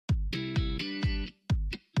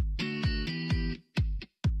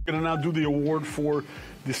Going to now do the award for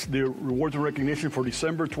the rewards and recognition for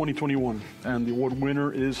December 2021. And the award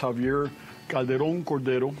winner is Javier Calderon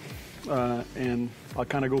Cordero. And I'll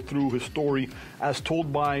kind of go through his story as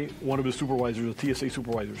told by one of his supervisors, a TSA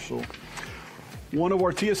supervisor. So one of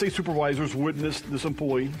our TSA supervisors witnessed this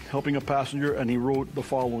employee helping a passenger, and he wrote the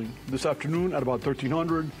following. This afternoon at about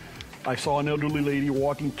 1300, I saw an elderly lady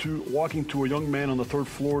walking to a young man on the third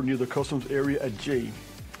floor near the customs area at J.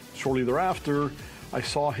 Shortly thereafter, I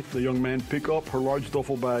saw the young man pick up her large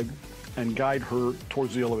duffel bag and guide her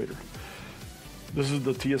towards the elevator. This is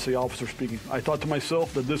the TSA officer speaking. I thought to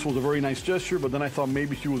myself that this was a very nice gesture, but then I thought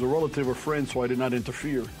maybe she was a relative or friend, so I did not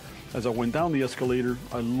interfere. As I went down the escalator,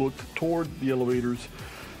 I looked toward the elevators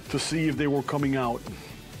to see if they were coming out.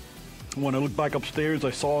 When I looked back upstairs,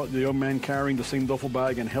 I saw the young man carrying the same duffel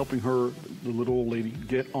bag and helping her, the little old lady,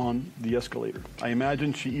 get on the escalator. I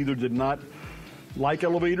imagine she either did not like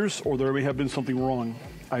elevators or there may have been something wrong.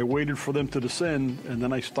 I waited for them to descend, and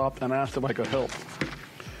then I stopped and asked if I could help.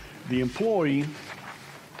 The employee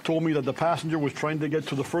told me that the passenger was trying to get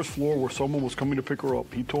to the first floor where someone was coming to pick her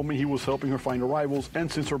up. He told me he was helping her find arrivals,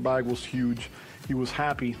 and since her bag was huge, he was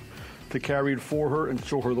happy to carry it for her and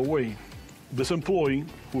show her the way. This employee,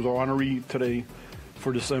 who's our honoree today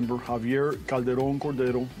for December, Javier Calderon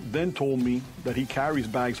Cordero, then told me that he carries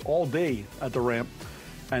bags all day at the ramp,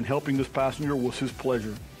 and helping this passenger was his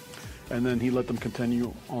pleasure. And then he let them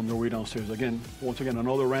continue on their way downstairs. Again, once again,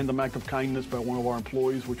 another random act of kindness by one of our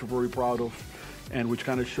employees, which we're very proud of, and which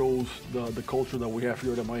kind of shows the culture that we have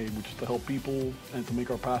here at MIA, which is to help people and to make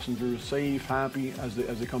our passengers safe, happy as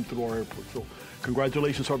they come through our airport. So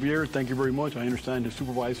congratulations, Javier. Thank you very much. I understand his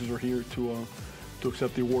supervisors are here to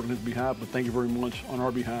accept the award on his behalf, but thank you very much on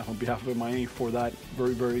our behalf, on behalf of MIA, for that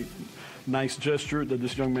very, very nice gesture that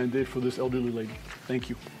this young man did for this elderly lady. Thank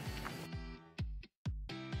you.